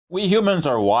We humans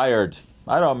are wired.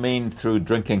 I don't mean through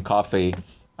drinking coffee.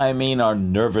 I mean our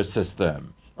nervous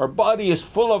system. Our body is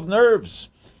full of nerves.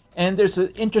 And there's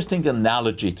an interesting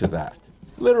analogy to that.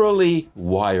 Literally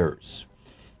wires.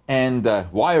 And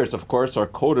wires, of course, are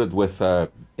coated with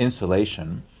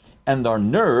insulation. And our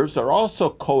nerves are also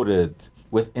coated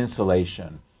with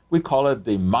insulation. We call it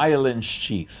the myelin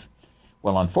sheath.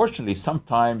 Well, unfortunately,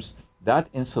 sometimes that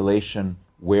insulation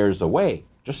wears away,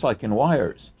 just like in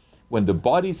wires, when the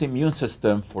body's immune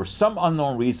system, for some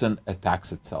unknown reason,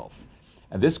 attacks itself.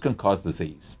 And this can cause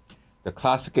disease. The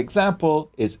classic example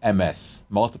is MS,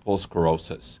 multiple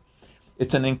sclerosis.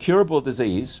 It's an incurable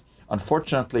disease.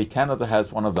 Unfortunately, Canada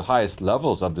has one of the highest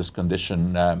levels of this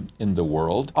condition in the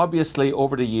world. Obviously,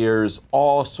 over the years,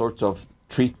 all sorts of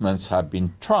treatments have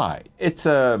been tried. It's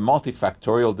a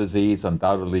multifactorial disease.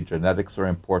 Undoubtedly, genetics are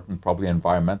important. Probably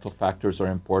environmental factors are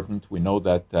important. We know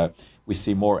that we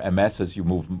see more MS as you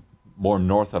move more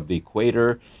north of the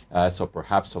equator, so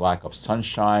perhaps a lack of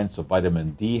sunshine, so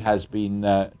vitamin D has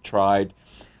been tried.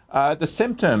 The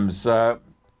symptoms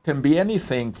can be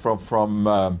anything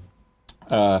from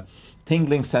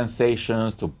tingling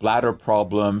sensations to bladder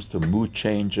problems to mood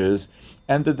changes,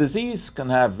 and the disease can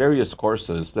have various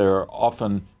courses. There are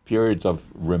often periods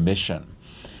of remission.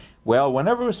 Well,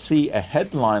 whenever we see a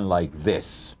headline like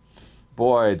this,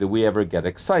 boy, do we ever get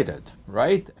excited,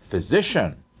 right?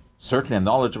 Physician, certainly a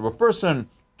knowledgeable person,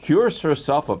 cures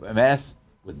herself of MS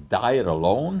with diet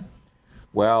alone?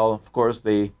 Well, of course,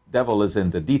 the devil is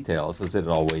in the details, as it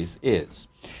always is.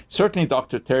 Certainly,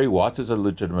 Dr. Terry Watts is a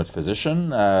legitimate physician,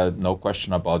 no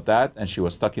question about that, and she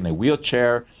was stuck in a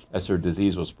wheelchair as her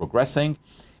disease was progressing.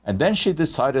 And then she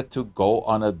decided to go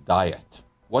on a diet.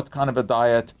 What kind of a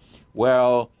diet?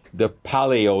 Well, the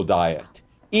paleo diet.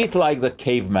 Eat like the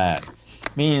caveman.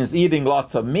 Means eating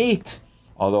lots of meat,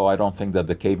 although I don't think that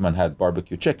the caveman had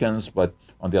barbecue chickens, but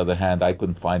on the other hand, I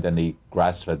couldn't find any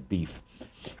grass-fed beef.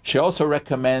 She also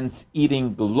recommends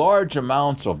eating large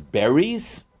amounts of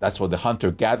berries. That's what the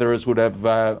hunter-gatherers would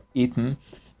have eaten.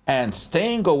 And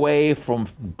staying away from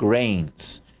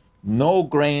grains. No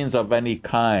grains of any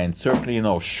kind, certainly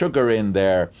no sugar in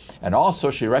there. And also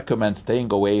she recommends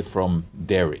staying away from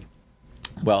dairy.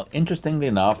 Well, interestingly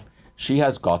enough, she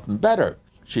has gotten better.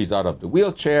 She's out of the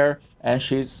wheelchair, and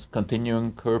she's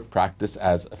continuing her practice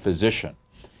as a physician.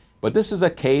 But this is a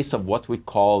case of what we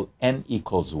call N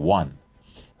equals 1.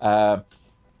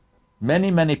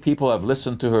 Many people have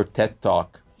listened to her TED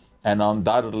Talk and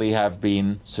undoubtedly have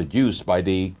been seduced by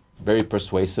the very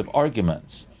persuasive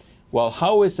arguments. Well,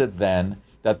 how is it then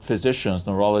that physicians,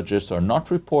 neurologists are not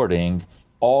reporting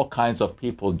all kinds of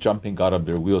people jumping out of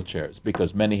their wheelchairs?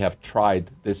 Because many have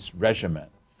tried this regimen.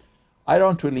 I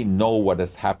don't really know what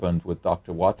has happened with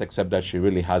Dr. Watts, except that she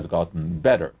really has gotten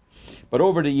better. But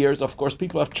over the years, of course,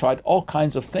 people have tried all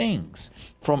kinds of things,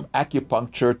 from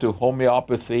acupuncture to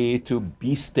homeopathy to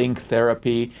bee sting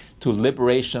therapy to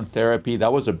liberation therapy.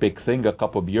 That was a big thing a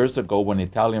couple of years ago when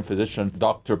Italian physician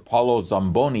Dr. Paolo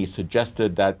Zamboni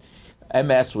suggested that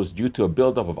MS was due to a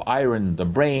buildup of iron in the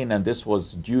brain, and this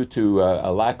was due to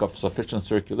a lack of sufficient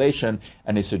circulation,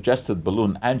 and he suggested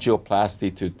balloon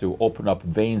angioplasty to open up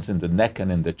veins in the neck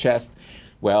and in the chest.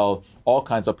 Well, all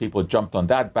kinds of people jumped on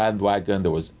that bandwagon.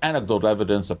 There was anecdotal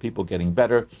evidence of people getting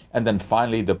better, and then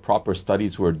finally the proper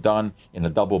studies were done in a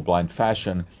double-blind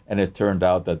fashion, and it turned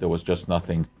out that there was just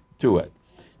nothing to it.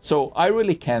 So I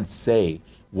really can't say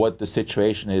what the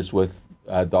situation is with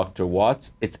Dr.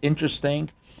 Watts. It's interesting,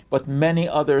 but many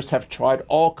others have tried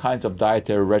all kinds of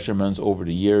dietary regimens over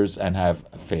the years and have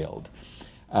failed.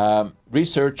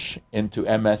 Research into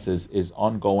MS is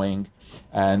ongoing,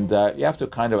 and you have to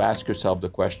kind of ask yourself the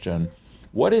question,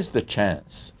 what is the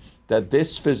chance that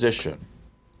this physician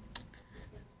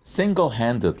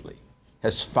single-handedly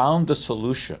has found the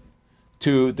solution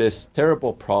to this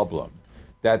terrible problem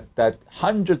that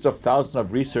hundreds of thousands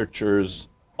of researchers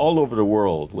all over the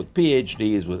world with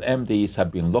PhDs, with MDs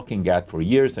have been looking at for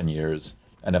years and years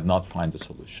and have not found the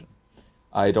solution?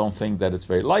 I don't think that it's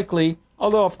very likely,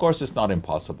 although of course it's not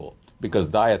impossible, because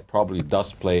diet probably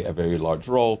does play a very large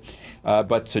role.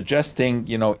 But suggesting,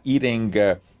 eating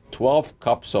 12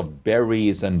 cups of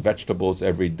berries and vegetables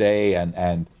every day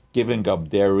and giving up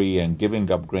dairy and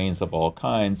giving up grains of all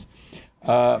kinds,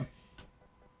 there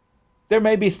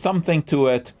may be something to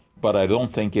it, but I don't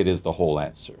think it is the whole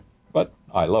answer. But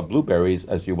I love blueberries,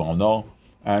 as you well know,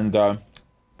 and I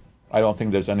don't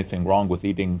think there's anything wrong with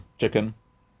eating chicken,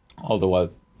 although a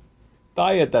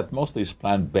diet that mostly is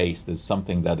plant-based is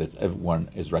something that everyone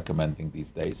is recommending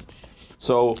these days.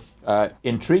 So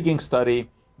intriguing study,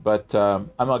 but I'm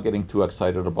not getting too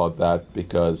excited about that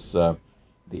because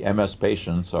the MS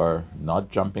patients are not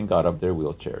jumping out of their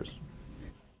wheelchairs.